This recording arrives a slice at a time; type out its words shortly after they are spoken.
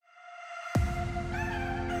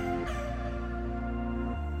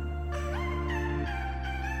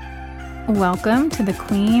Welcome to the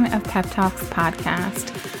Queen of Pep Talks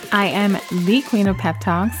podcast. I am the Queen of Pep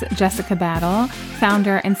Talks, Jessica Battle,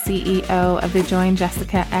 founder and CEO of the Join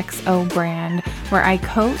Jessica XO brand, where I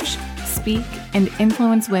coach, speak, and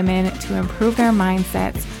influence women to improve their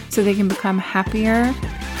mindsets so they can become happier,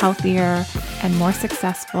 healthier, and more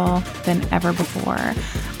successful than ever before.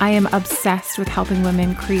 I am obsessed with helping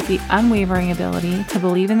women create the unwavering ability to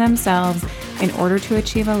believe in themselves in order to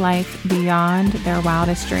achieve a life beyond their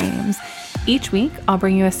wildest dreams. Each week, I'll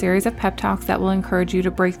bring you a series of pep talks that will encourage you to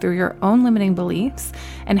break through your own limiting beliefs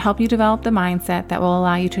and help you develop the mindset that will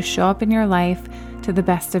allow you to show up in your life to the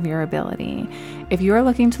best of your ability. If you are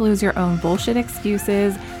looking to lose your own bullshit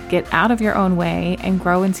excuses, get out of your own way, and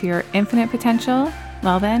grow into your infinite potential,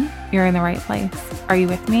 well then, you're in the right place. Are you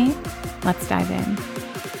with me? Let's dive in.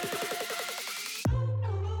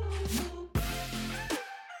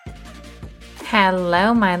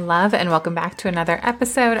 Hello, my love, and welcome back to another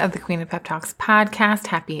episode of the Queen of Pep Talks podcast.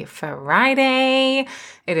 Happy Friday.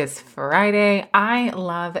 It is Friday. I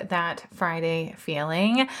love that Friday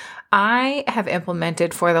feeling. I have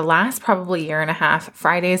implemented for the last probably year and a half,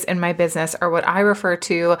 Fridays in my business are what I refer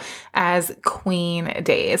to as queen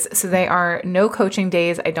days. So they are no coaching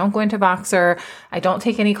days. I don't go into Voxer. I don't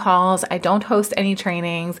take any calls. I don't host any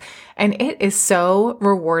trainings. And it is so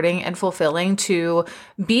rewarding and fulfilling to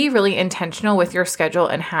be really intentional with your schedule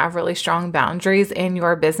and have really strong boundaries in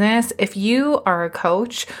your business. If you are a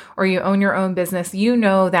coach or you own your own business, you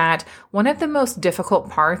know that one of the most difficult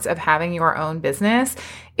parts of having your own business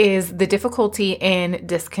is the difficulty in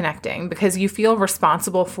disconnecting because you feel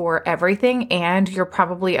responsible for everything and you're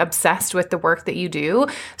probably obsessed with the work that you do.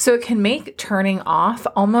 So it can make turning off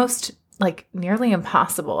almost like nearly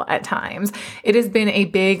impossible at times. It has been a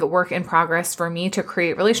big work in progress for me to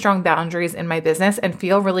create really strong boundaries in my business and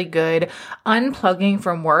feel really good unplugging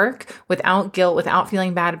from work without guilt, without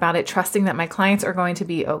feeling bad about it, trusting that my clients are going to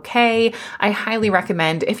be okay. I highly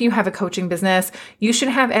recommend if you have a coaching business, you should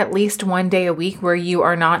have at least one day a week where you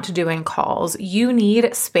are not doing calls. You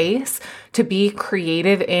need space to be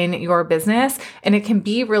creative in your business. And it can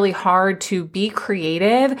be really hard to be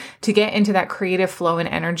creative, to get into that creative flow and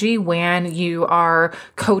energy when you are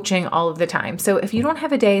coaching all of the time. So if you don't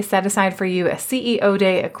have a day set aside for you, a CEO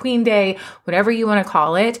day, a queen day, whatever you want to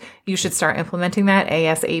call it, you should start implementing that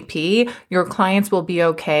ASAP. Your clients will be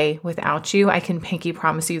okay without you. I can pinky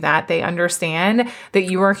promise you that. They understand that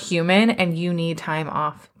you are human and you need time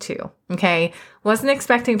off too. Okay. Wasn't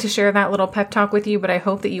expecting to share that little pep talk with you, but I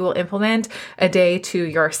hope that you will implement a day to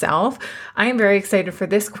yourself. I am very excited for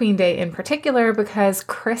this Queen Day in particular because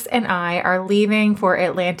Chris and I are leaving for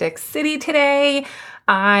Atlantic City today.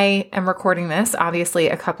 I am recording this obviously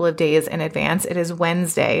a couple of days in advance. It is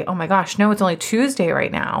Wednesday. Oh my gosh, no, it's only Tuesday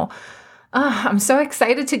right now. I'm so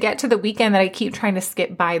excited to get to the weekend that I keep trying to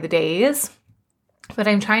skip by the days. But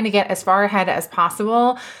I'm trying to get as far ahead as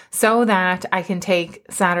possible so that I can take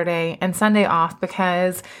Saturday and Sunday off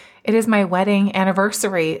because it is my wedding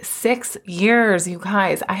anniversary. 6 years, you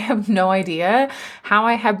guys. I have no idea how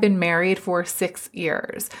I have been married for 6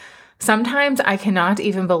 years. Sometimes I cannot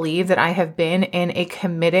even believe that I have been in a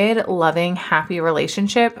committed, loving, happy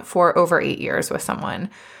relationship for over 8 years with someone.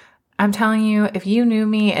 I'm telling you, if you knew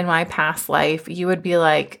me in my past life, you would be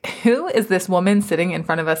like, who is this woman sitting in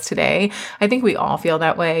front of us today? I think we all feel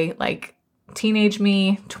that way. Like teenage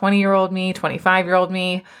me, 20-year-old me, 25-year-old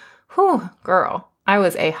me. Whew, girl, I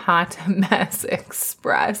was a hot mess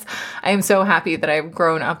express. I am so happy that I've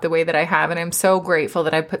grown up the way that I have, and I'm so grateful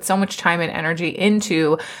that I put so much time and energy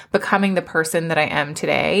into becoming the person that I am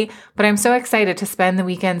today. But I'm so excited to spend the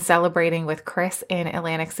weekend celebrating with Chris in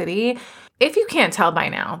Atlantic City. If you can't tell by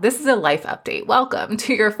now, this is a life update. Welcome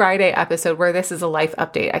to your Friday episode where this is a life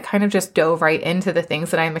update. I kind of just dove right into the things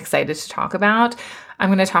that I'm excited to talk about. I'm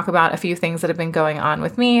going to talk about a few things that have been going on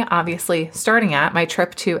with me, obviously starting at my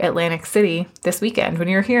trip to Atlantic City this weekend. When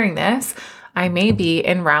you're hearing this, I may be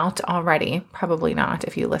en route already. Probably not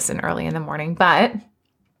if you listen early in the morning, but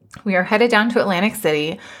we are headed down to Atlantic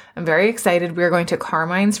City. I'm very excited. We are going to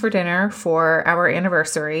Carmine's for dinner for our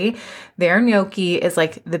anniversary. Their gnocchi is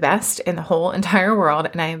like the best in the whole entire world,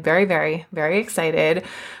 and I am very, very, very excited.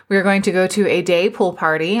 We are going to go to a day pool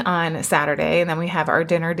party on Saturday, and then we have our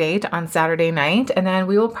dinner date on Saturday night, and then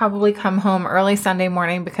we will probably come home early Sunday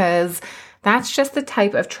morning because that's just the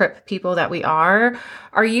type of trip people that we are.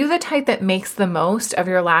 Are you the type that makes the most of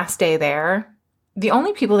your last day there? The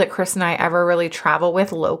only people that Chris and I ever really travel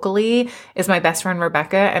with locally is my best friend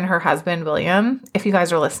Rebecca and her husband William. If you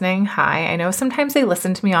guys are listening, hi. I know sometimes they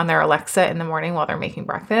listen to me on their Alexa in the morning while they're making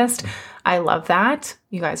breakfast. I love that.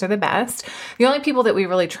 You guys are the best. The only people that we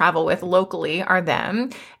really travel with locally are them.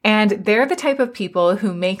 And they're the type of people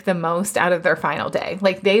who make the most out of their final day.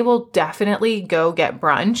 Like they will definitely go get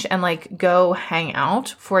brunch and like go hang out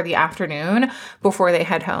for the afternoon before they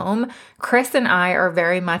head home. Chris and I are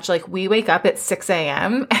very much like we wake up at 6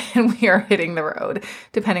 a.m. and we are hitting the road,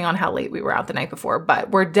 depending on how late we were out the night before.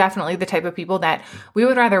 But we're definitely the type of people that we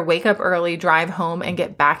would rather wake up early, drive home, and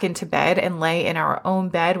get back into bed and lay in our own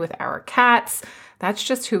bed with our cats. That's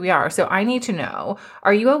just who we are. So I need to know,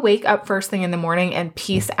 are you a wake up first thing in the morning and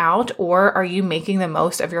peace out, or are you making the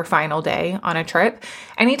most of your final day on a trip?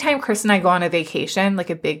 Anytime Chris and I go on a vacation,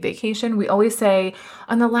 like a big vacation, we always say,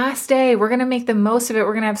 on the last day, we're going to make the most of it.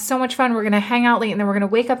 We're going to have so much fun. We're going to hang out late, and then we're going to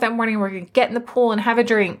wake up that morning. We're going to get in the pool and have a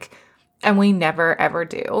drink. And we never, ever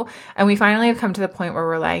do. And we finally have come to the point where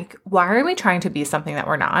we're like, why are we trying to be something that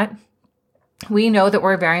we're not? We know that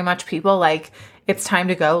we're very much people like, it's time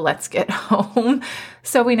to go, let's get home.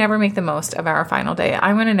 So we never make the most of our final day.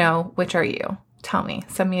 I want to know, which are you? Tell me,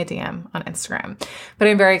 send me a DM on Instagram. But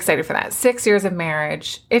I'm very excited for that. 6 years of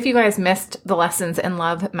marriage. If you guys missed the Lessons in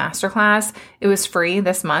Love Masterclass, it was free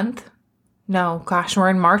this month. No, gosh, we're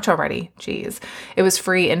in March already. Jeez. It was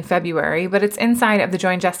free in February, but it's inside of the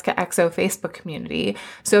Join Jessica XO Facebook community.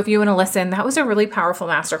 So if you want to listen, that was a really powerful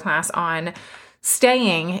masterclass on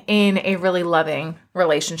staying in a really loving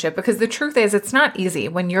relationship, because the truth is it's not easy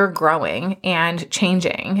when you're growing and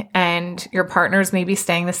changing and your partner's maybe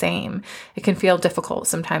staying the same. It can feel difficult.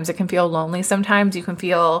 Sometimes it can feel lonely. Sometimes you can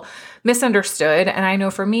feel misunderstood. And I know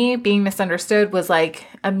for me, being misunderstood was like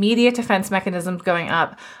immediate defense mechanisms going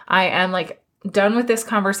up. I am like done with this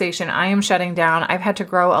conversation. I am shutting down. I've had to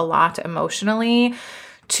grow a lot emotionally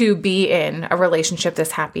to be in a relationship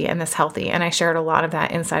this happy and this healthy. And I shared a lot of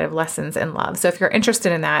that inside of Lessons in Love. So if you're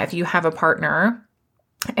interested in that, if you have a partner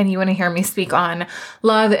and you want to hear me speak on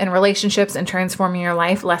love and relationships and transforming your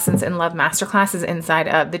life, Lessons in Love Masterclass is inside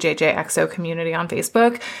of the JJXO community on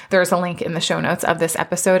Facebook. There's a link in the show notes of this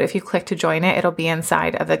episode. If you click to join it, it'll be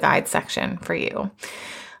inside of the guide section for you.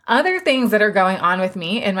 Other things that are going on with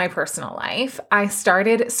me in my personal life, I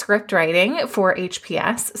started script writing for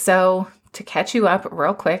HPS. So to catch you up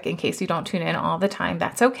real quick, in case you don't tune in all the time,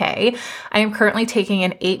 that's okay. I am currently taking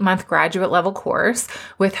an 8-month graduate level course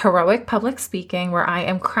with Heroic Public Speaking, where I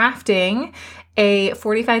am crafting a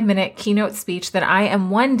 45-minute keynote speech that I am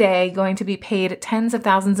one day going to be paid tens of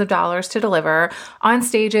thousands of dollars to deliver on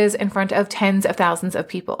stages in front of tens of thousands of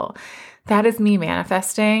people. That is me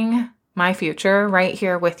manifesting my future right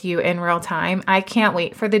here with you in real time. I can't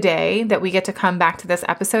wait for the day that we get to come back to this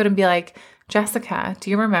episode and be like, Jessica, do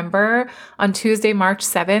you remember on Tuesday, March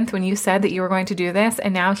 7th, when you said that you were going to do this?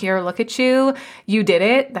 And now here, look at you. You did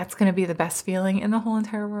it. That's going to be the best feeling in the whole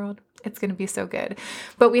entire world. It's going to be so good.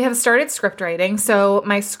 But we have started script writing. So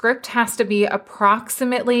my script has to be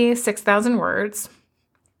approximately 6,000 words.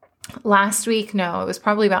 Last week, no, it was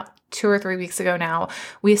probably about 2 or 3 weeks ago now,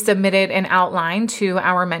 we submitted an outline to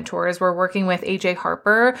our mentors. We're working with AJ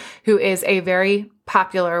Harper, who is a very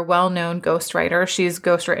popular, well-known ghostwriter. She's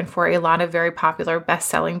ghostwritten for a lot of very popular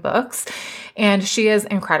best-selling books, and she is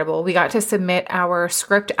incredible. We got to submit our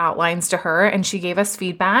script outlines to her, and she gave us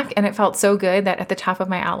feedback, and it felt so good that at the top of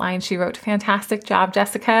my outline, she wrote, "Fantastic job,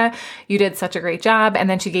 Jessica. You did such a great job." And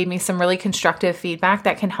then she gave me some really constructive feedback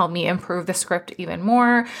that can help me improve the script even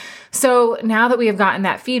more. So now that we have gotten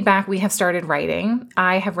that feedback, we have started writing.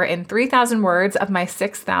 I have written 3,000 words of my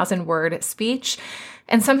 6,000 word speech.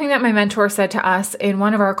 And something that my mentor said to us in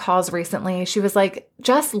one of our calls recently, she was like,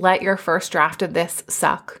 just let your first draft of this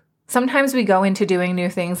suck. Sometimes we go into doing new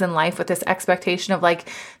things in life with this expectation of like,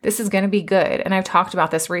 this is going to be good. And I've talked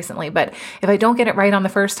about this recently, but if I don't get it right on the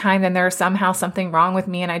first time, then there's somehow something wrong with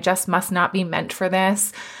me and I just must not be meant for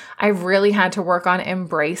this. I've really had to work on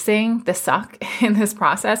embracing the suck in this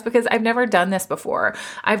process because I've never done this before.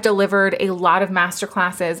 I've delivered a lot of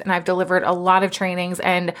masterclasses and I've delivered a lot of trainings,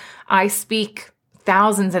 and I speak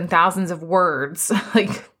thousands and thousands of words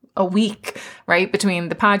like a week, right? Between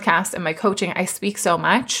the podcast and my coaching, I speak so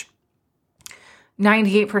much.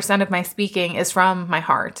 98% of my speaking is from my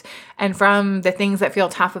heart and from the things that feel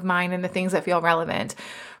top of mind and the things that feel relevant.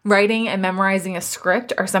 Writing and memorizing a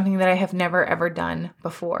script are something that I have never, ever done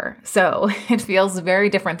before. So it feels very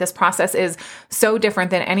different. This process is so different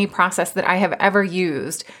than any process that I have ever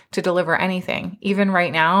used to deliver anything. Even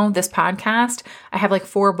right now, this podcast, I have like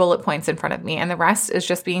 4 bullet points in front of me, and the rest is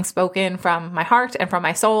just being spoken from my heart and from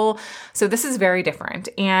my soul. So this is very different.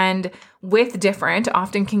 And with different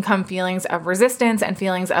often can come feelings of resistance and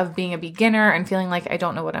feelings of being a beginner and feeling like I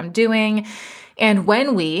don't know what I'm doing. And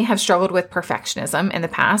when we have struggled with perfectionism in the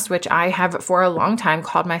past, which I have for a long time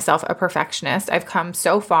called myself a perfectionist, I've come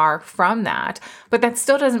so far from that, but that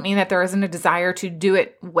still doesn't mean that there isn't a desire to do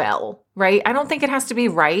it well, right? I don't think it has to be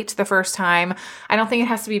right the first time. I don't think it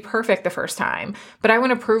has to be perfect the first time, but I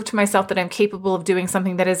want to prove to myself that I'm capable of doing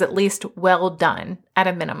something that is at least well done at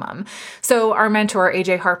a minimum. So our mentor,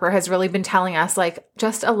 AJ Harper, has really been telling us, like,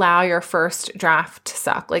 just allow your first draft to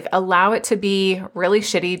suck. Like, allow it to be really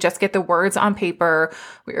shitty. Just get the words on paper.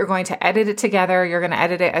 You're going to edit it together. You're going to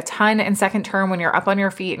edit it a ton in second term when you're up on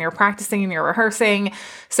your feet and you're practicing and you're rehearsing.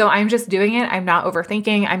 So I'm just doing it. I'm not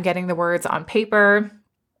overthinking. I'm getting the words on paper.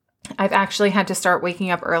 I've actually had to start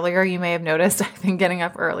waking up earlier. You may have noticed I've been getting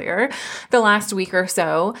up earlier the last week or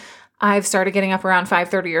so. I've started getting up around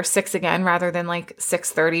 5:30 or 6 again, rather than like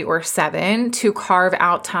 6:30 or 7, to carve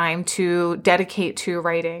out time to dedicate to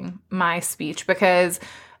writing my speech. Because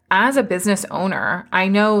as a business owner, I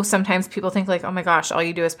know sometimes people think like, oh my gosh, all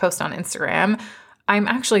you do is post on Instagram. I'm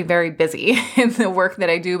actually very busy in the work that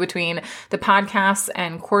I do between the podcasts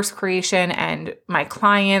and course creation and my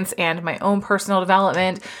clients and my own personal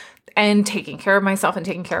development and taking care of myself and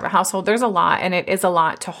taking care of a household. There's a lot, and it is a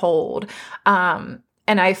lot to hold.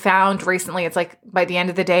 And I found recently, it's like by the end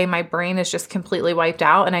of the day, my brain is just completely wiped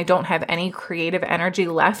out and I don't have any creative energy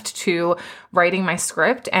left to writing my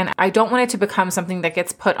script. And I don't want it to become something that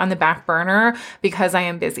gets put on the back burner because I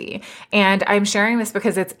am busy. And I'm sharing this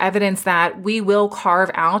because it's evidence that we will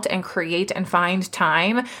carve out and create and find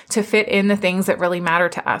time to fit in the things that really matter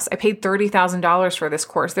to us. I paid $30,000 for this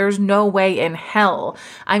course. There's no way in hell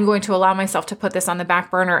I'm going to allow myself to put this on the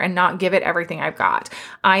back burner and not give it everything I've got.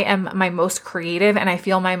 I am my most creative and I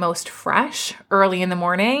feel my most fresh early in the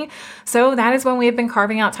morning. So that is when we have been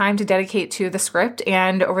carving out time to dedicate to the script.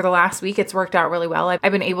 And over the last week, it's worked out really well.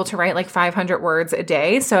 I've been able to write like 500 words a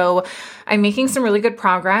day. So I'm making some really good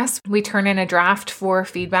progress. We turn in a draft for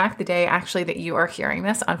feedback the day actually that you are hearing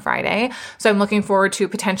this, on Friday. So I'm looking forward to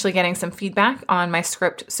potentially getting some feedback on my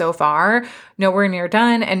script so far. Nowhere near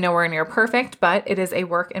done and nowhere near perfect, but it is a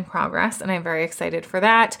work in progress. And I'm very excited for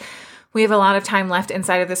that. We have a lot of time left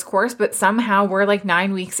inside of this course, but somehow we're like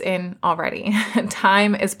 9 weeks in already.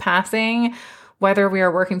 Time is passing, whether we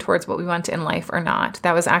are working towards what we want in life or not.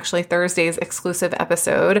 That was actually Thursday's exclusive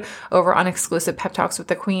episode over on Exclusive Pep Talks with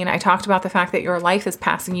the Queen. I talked about the fact that your life is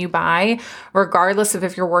passing you by, regardless of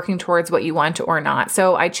if you're working towards what you want or not.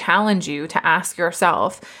 So I challenge you to ask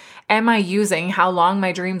yourself, am I using how long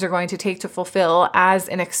my dreams are going to take to fulfill as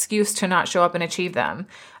an excuse to not show up and achieve them?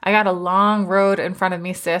 I got a long road in front of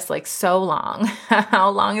me, sis, like so long. How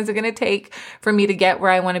long is it going to take for me to get where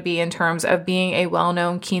I want to be in terms of being a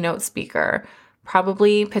well-known keynote speaker?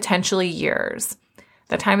 Probably, potentially years.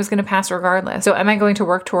 That time is going to pass regardless. So am I going to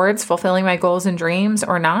work towards fulfilling my goals and dreams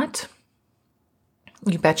or not?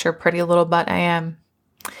 You bet your pretty little butt I am.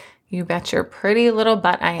 You bet your pretty little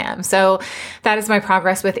butt I am. So that is my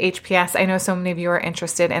progress with HPS. I know so many of you are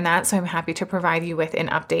interested in that, so I'm happy to provide you with an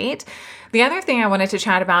update. The other thing I wanted to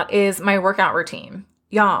chat about is my workout routine.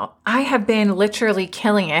 Y'all, I have been literally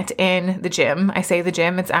killing it in the gym. I say the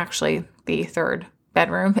gym, it's actually the third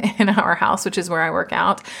bedroom in our house, which is where I work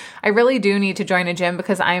out. I really do need to join a gym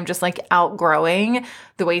because I am just like outgrowing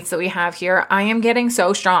the weights that we have here. I am getting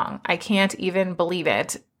so strong. I can't even believe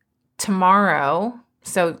it. Tomorrow,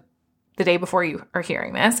 so the day before you are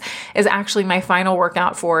hearing this, is actually my final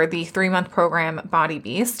workout for the 3-month program Body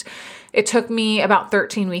Beast. It took me about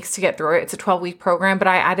 13 weeks to get through it. It's a 12-week program, but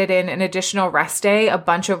I added in an additional rest day a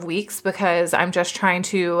bunch of weeks because I'm just trying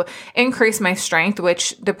to increase my strength,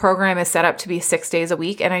 which the program is set up to be 6 days a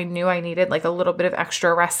week. And I knew I needed like a little bit of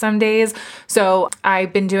extra rest some days. So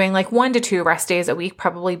I've been doing like 1 to 2 rest days a week,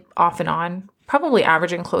 probably off and on. Probably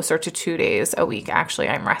averaging closer to 2 days a week. Actually,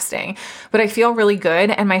 I'm resting, but I feel really good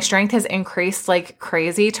and my strength has increased like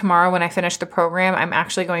crazy. Tomorrow, when I finish the program, I'm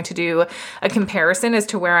actually going to do a comparison as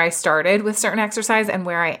to where I started with certain exercise and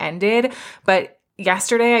where I ended. But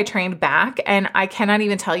yesterday I trained back and I cannot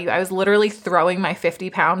even tell you, I was literally throwing my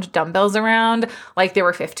 50-pound dumbbells around like they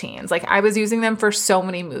were 15s. Like I was using them for so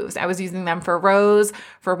many moves. I was using them for rows,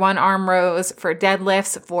 for one arm rows, for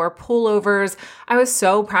deadlifts, for pullovers. I was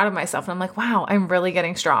so proud of myself. And I'm like, wow, I'm really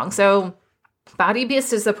getting strong. So Body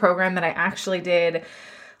Beast is the program that I actually did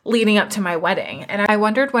leading up to my wedding. And I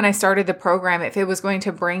wondered when I started the program if it was going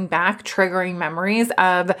to bring back triggering memories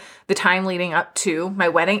of the time leading up to my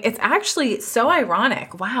wedding. It's actually so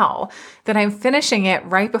ironic, wow, that I'm finishing it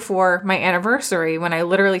right before my anniversary when I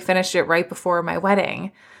literally finished it right before my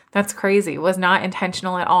wedding. That's crazy. It was not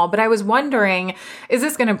intentional at all. But I was wondering, is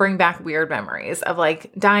this going to bring back weird memories of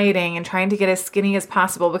like dieting and trying to get as skinny as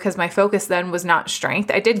possible because my focus then was not strength.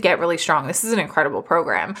 I did get really strong. This is an incredible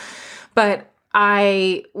program. But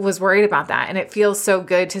I was worried about that. And it feels so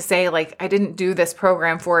good to say, like, I didn't do this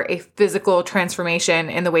program for a physical transformation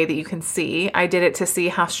in the way that you can see. I did it to see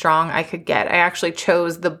how strong I could get. I actually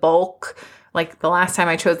chose the bulk. Like the last time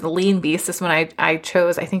I chose the lean beast, this one I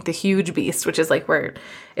chose, I think, the huge beast, which is like where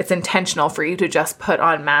it's intentional for you to just put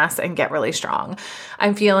on mass and get really strong.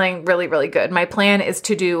 I'm feeling really, really good. My plan is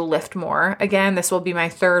to do Lift More. Again, this will be my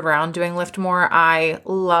third round doing Lift More. I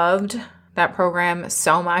loved that program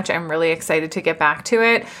so much. I'm really excited to get back to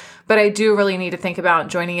it. But I do really need to think about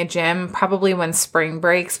joining a gym probably when spring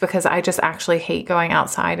breaks, because I just actually hate going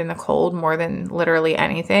outside in the cold more than literally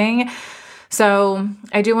anything. So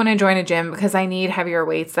I do want to join a gym because I need heavier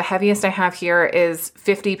weights. The heaviest I have here is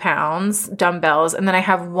 50 pounds dumbbells. And then I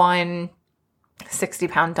have one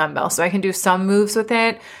 60-pound dumbbell. So I can do some moves with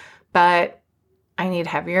it, but I need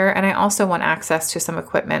heavier. And I also want access to some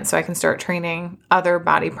equipment so I can start training other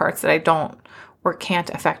body parts that I don't or can't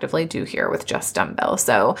effectively do here with just dumbbells.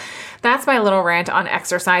 So that's my little rant on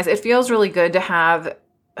exercise. It feels really good to have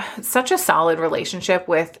such a solid relationship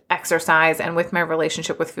with exercise and with my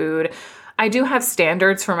relationship with food. I do have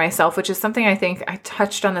standards for myself, which is something I think I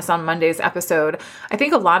touched on this on Monday's episode. I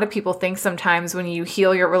think a lot of people think sometimes when you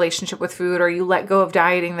heal your relationship with food or you let go of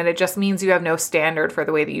dieting that it just means you have no standard for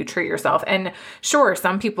the way that you treat yourself. And sure,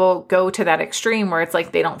 some people go to that extreme where it's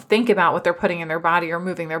like they don't think about what they're putting in their body or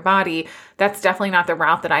moving their body. That's definitely not the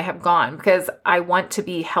route that I have gone, because I want to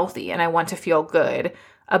be healthy and I want to feel good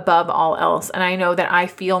above all else. And I know that I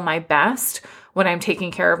feel my best when I'm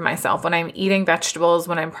taking care of myself, when I'm eating vegetables,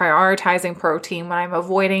 when I'm prioritizing protein, when I'm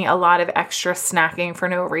avoiding a lot of extra snacking for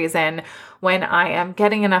no reason, when I am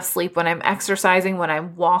getting enough sleep, when I'm exercising, when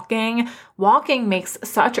I'm walking. Walking makes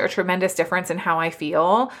such a tremendous difference in how I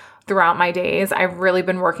feel throughout my days. I've really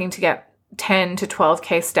been working to get 10 to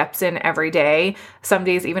 12K steps in every day, some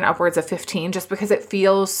days even upwards of 15, just because it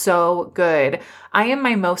feels so good. I am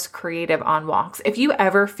my most creative on walks. If you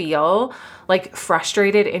ever feel like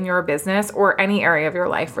frustrated in your business or any area of your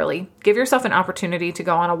life, really, give yourself an opportunity to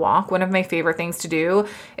go on a walk. One of my favorite things to do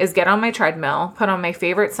is get on my treadmill, put on my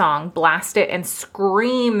favorite song, blast it, and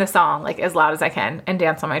scream the song like as loud as I can and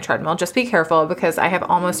dance on my treadmill. Just be careful, because I have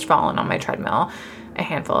almost fallen on my treadmill a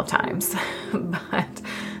handful of times. But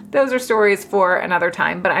those are stories for another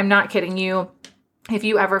time. But I'm not kidding you. If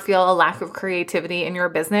you ever feel a lack of creativity in your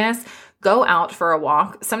business, go out for a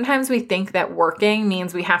walk. Sometimes we think that working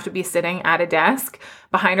means we have to be sitting at a desk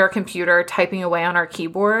behind our computer, typing away on our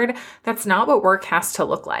keyboard. That's not what work has to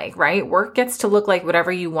look like, right? Work gets to look like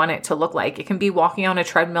whatever you want it to look like. It can be walking on a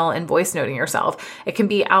treadmill and voice noting yourself. It can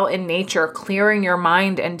be out in nature, clearing your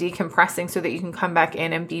mind and decompressing so that you can come back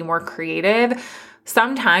in and be more creative.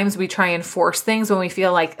 Sometimes we try and force things when we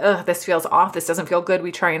feel like, this feels off, this doesn't feel good.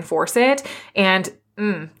 We try and force it. And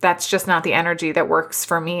that's just not the energy that works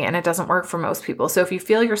for me. And it doesn't work for most people. So if you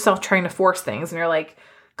feel yourself trying to force things and you're like,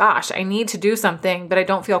 gosh, I need to do something, but I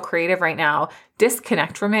don't feel creative right now,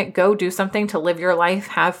 disconnect from it. Go do something to live your life,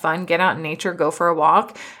 have fun, get out in nature, go for a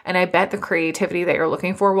walk. And I bet the creativity that you're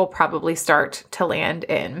looking for will probably start to land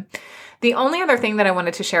in. The only other thing that I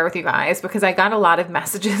wanted to share with you guys, because I got a lot of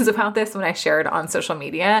messages about this when I shared on social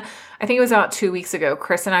media, I think it was about 2 weeks ago,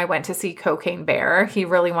 Chris and I went to see Cocaine Bear. He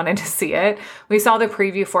really wanted to see it. We saw the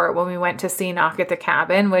preview for it when we went to see Knock at the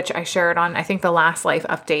Cabin, which I shared on, I think, the Last Life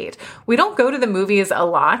update. We don't go to the movies a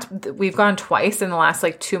lot. We've gone twice in the last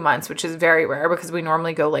 2 months, which is very rare because we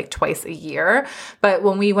normally go twice a year. But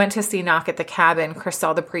when we went to see Knock at the Cabin, Chris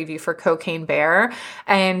saw the preview for Cocaine Bear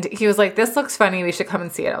and he was like, this looks funny. We should come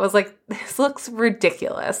and see it. I was like, this looks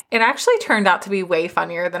ridiculous. It actually turned out to be way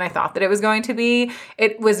funnier than I thought that it was going to be.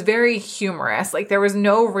 It was very humorous. There was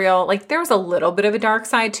no real, there was a little bit of a dark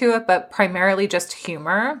side to it, but primarily just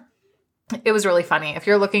humor. It was really funny. If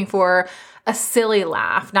you're looking for a silly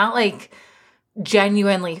laugh, not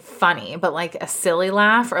genuinely funny, but a silly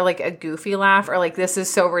laugh or a goofy laugh or this is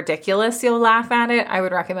so ridiculous you'll laugh at it, I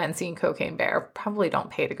would recommend seeing Cocaine Bear. Probably don't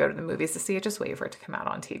pay to go to the movies to see it, just wait for it to come out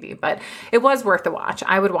on TV, but it was worth the watch.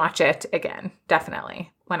 I would watch it again,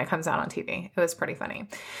 definitely, when it comes out on TV. It was pretty funny.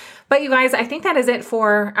 But you guys, I think that is it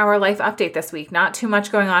for our life update this week. Not too much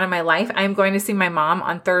going on in my life. I'm going to see my mom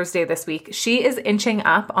on Thursday this week. She is inching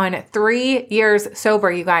up on 3 years sober,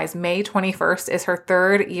 you guys. May 21st is her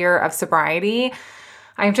 3rd year of sobriety.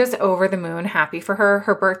 I'm just over the moon happy for her.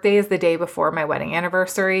 Her birthday is the day before my wedding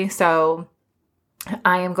anniversary. So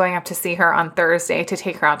I am going up to see her on Thursday to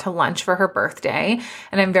take her out to lunch for her birthday.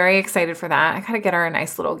 And I'm very excited for that. I got to get her a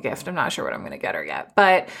nice little gift. I'm not sure what I'm going to get her yet,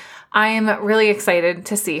 but I am really excited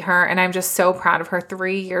to see her. And I'm just so proud of her.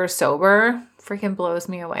 3 years sober. freaking blows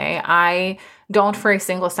me away. I don't for a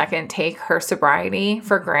single second take her sobriety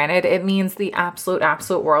for granted. It means the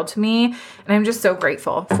absolute world to me. And I'm just so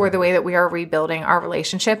grateful for the way that we are rebuilding our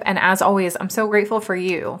relationship. And as always, I'm so grateful for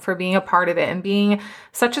you for being a part of it and being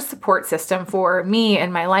such a support system for me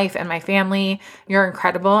and my life and my family. You're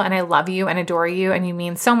incredible, and I love you and adore you, and you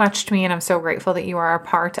mean so much to me, and I'm so grateful that you are a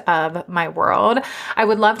part of my world. I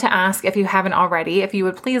would love to ask, if you haven't already, if you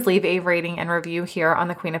would please leave a rating and review here on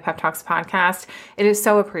the Queen of Pep Talks podcast. It is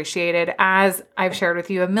so appreciated. As I've shared with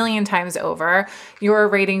you a million times over, your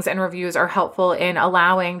ratings and reviews are helpful in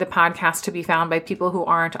allowing the podcast to be found by people who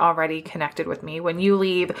aren't already connected with me. When you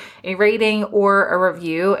leave a rating or a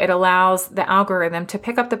review, it allows the algorithm to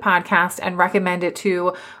pick up the podcast and recommend it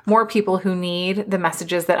to more people who need the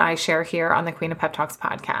messages that I share here on the Queen of Pep Talks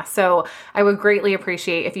podcast. So I would greatly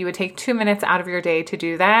appreciate if you would take 2 minutes out of your day to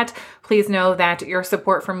do that. Please know that your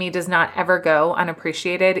support for me does not ever go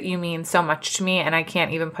unappreciated. You mean so much to me, and I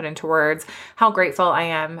can't even put into words how grateful I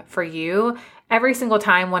am for you. Every single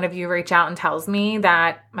time one of you reach out and tells me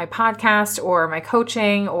that my podcast or my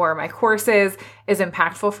coaching or my courses is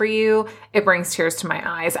impactful for you, it brings tears to my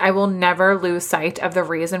eyes. I will never lose sight of the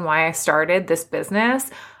reason why I started this business.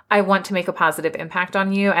 I want to make a positive impact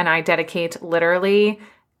on you, and I dedicate literally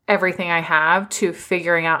everything I have to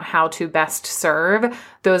figuring out how to best serve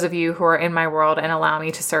those of you who are in my world and allow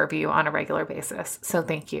me to serve you on a regular basis. So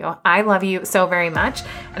thank you. I love you so very much,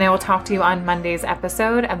 and I will talk to you on Monday's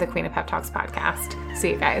episode of the Queen of Pep Talks podcast. See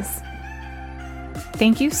you guys.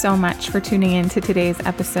 Thank you so much for tuning in to today's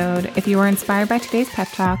episode. If you were inspired by today's pep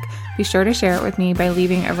talk, be sure to share it with me by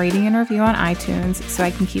leaving a rating and review on iTunes so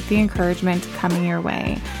I can keep the encouragement coming your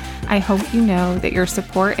way. I hope you know that your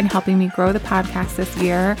support in helping me grow the podcast this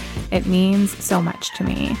year, it means so much to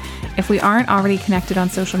me. If we aren't already connected on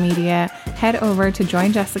social media, head over to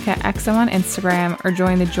Join Jessica XO on Instagram or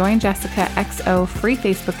join the Join Jessica XO free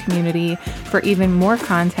Facebook community for even more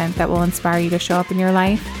content that will inspire you to show up in your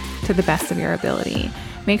life to the best of your ability.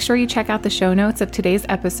 Make sure you check out the show notes of today's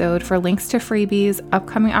episode for links to freebies,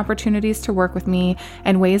 upcoming opportunities to work with me,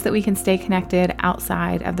 and ways that we can stay connected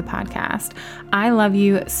outside of the podcast. I love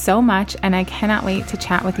you so much, and I cannot wait to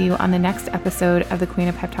chat with you on the next episode of the Queen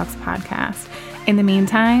of Pep Talks podcast. In the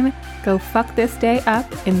meantime, go fuck this day up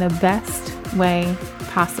in the best way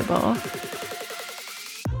possible.